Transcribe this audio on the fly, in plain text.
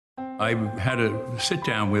I had a sit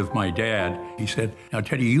down with my dad. He said, now,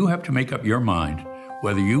 Teddy, you have to make up your mind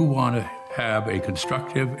whether you want to have a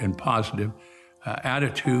constructive and positive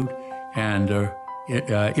attitude and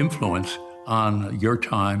influence on your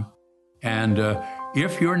time. And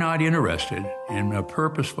if you're not interested in a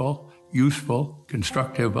purposeful, useful,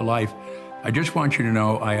 constructive life, I just want you to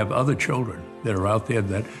know I have other children that are out there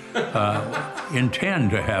that intend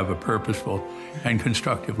to have a purposeful and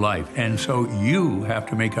constructive life. And so you have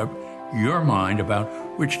to make up your mind about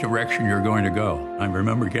which direction you're going to go. I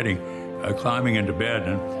remember climbing into bed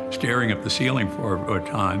and staring at the ceiling for a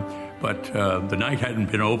time, but the night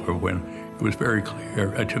hadn't been over when it was very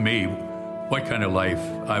clear to me what kind of life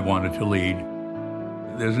I wanted to lead.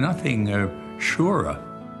 There's nothing surer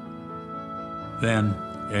than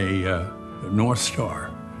a North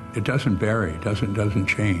Star. It doesn't vary, it doesn't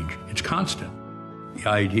change. It's constant. The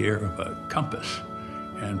idea of a compass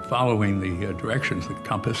and following the directions of the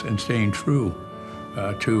compass and staying true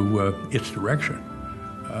to its direction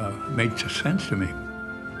made sense to me.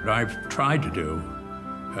 What I've tried to do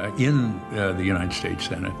in the United States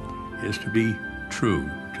Senate is to be true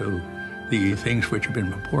to the things which have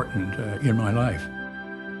been important in my life.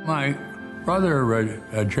 My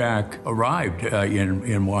brother Jack arrived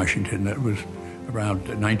in Washington. That was around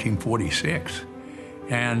 1946,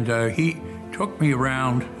 and he took me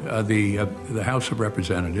around the House of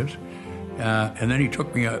Representatives, and then he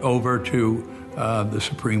took me over to the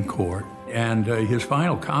Supreme Court. And his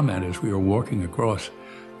final comment as we were walking across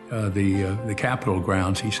the Capitol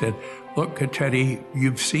grounds, he said, "Look, Teddy,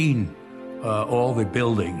 you've seen all the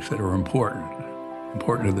buildings that are important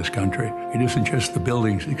to this country. It isn't just the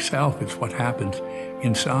buildings itself, it's what happens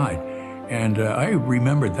inside." And I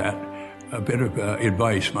remembered that a bit of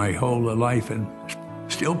advice my whole life, and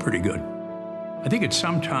still pretty good. I think at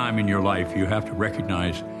some time in your life you have to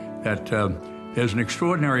recognize that there's an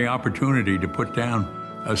extraordinary opportunity to put down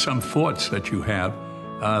some thoughts that you have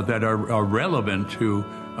that are relevant to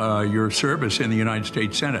your service in the United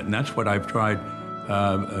States Senate, and that's what I've tried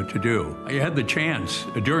to do. I had the chance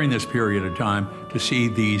during this period of time to see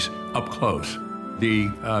these up close. The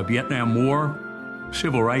Vietnam War,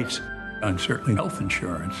 civil rights, and certainly health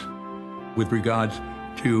insurance. With regards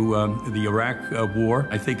to the Iraq War,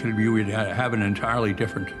 I think we would have an entirely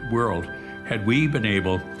different world had we been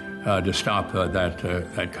able to stop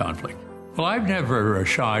that conflict. Well, I've never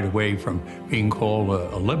shied away from being called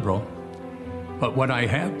a liberal, but what I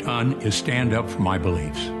have done is stand up for my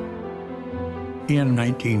beliefs. In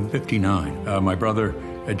 1959, my brother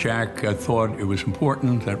Jack thought it was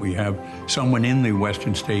important that we have someone in the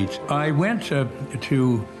Western states. I went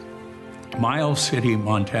to Miles City,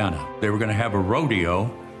 Montana. They were going to have a rodeo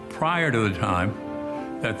prior to the time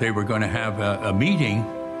that they were going to have a meeting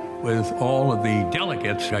with all of the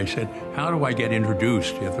delegates. I said, how do I get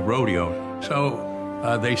introduced at the rodeo?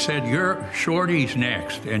 So they said, Shorty's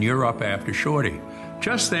next, and you're up after Shorty.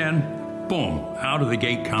 Just then, boom, out of the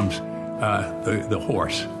gate comes the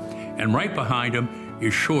horse. And right behind him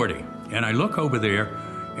is Shorty. And I look over there,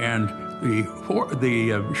 and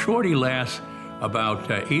the Shorty lasts about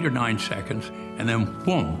 8 or 9 seconds, and then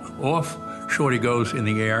boom, off Shorty goes in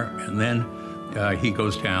the air, and then he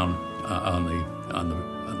goes down on the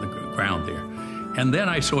ground there. And then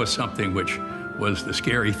I saw something which was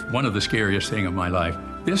one of the scariest things of my life.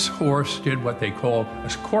 This horse did what they call a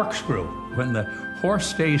corkscrew. When the horse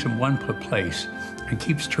stays in one place and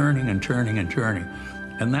keeps turning and turning and turning.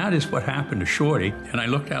 And that is what happened to Shorty. And I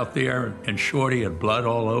looked out there, and Shorty had blood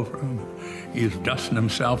all over him. He was dusting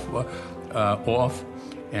himself off.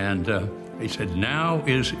 And they said, now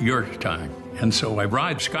is your time. And so I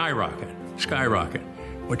ride Skyrocket,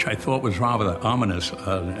 which I thought was rather ominous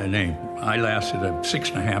a name. I lasted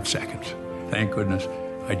 6.5 seconds. Thank goodness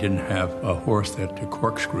I didn't have a horse that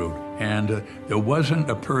corkscrewed. And there wasn't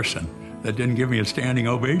a person that didn't give me a standing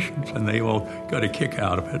ovation, and they all got a kick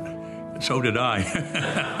out of it. So did I.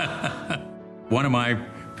 One of my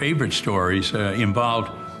favorite stories involved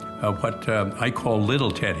what I call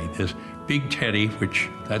Little Teddy. There's Big Teddy, which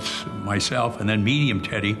that's myself, and then Medium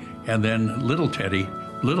Teddy, and then Little Teddy.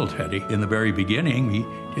 Little Teddy, in the very beginning, he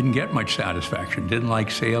didn't get much satisfaction, didn't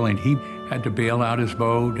like sailing. He had to bail out his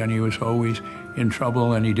boat, and he was always in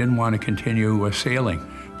trouble, and he didn't want to continue sailing.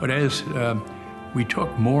 But as we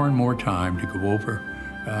took more and more time to go over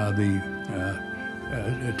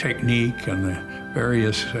the technique and the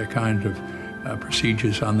various kind of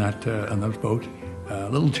procedures on those boats,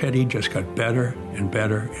 Little Teddy just got better and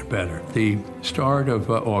better and better. The start of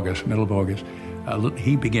middle of August,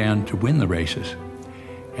 he began to win the races.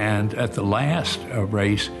 And at the last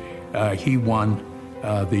race, he won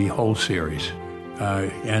the whole series.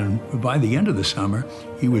 And by the end of the summer,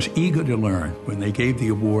 he was eager to learn. When they gave the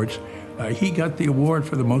awards, he got the award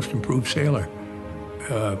for the most improved sailor.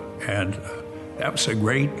 And that was a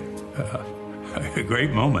great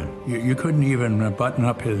moment. You couldn't even button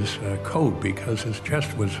up his coat because his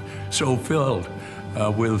chest was so filled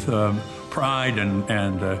with pride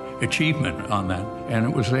and achievement on that. And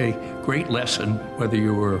it was a great lesson, whether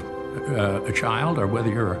you were a child or whether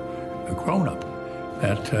you're a grown-up,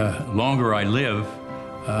 that longer I live,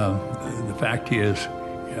 the fact is,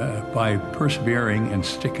 by persevering and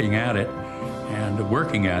sticking at it and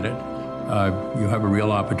working at it, you have a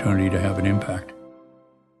real opportunity to have an impact.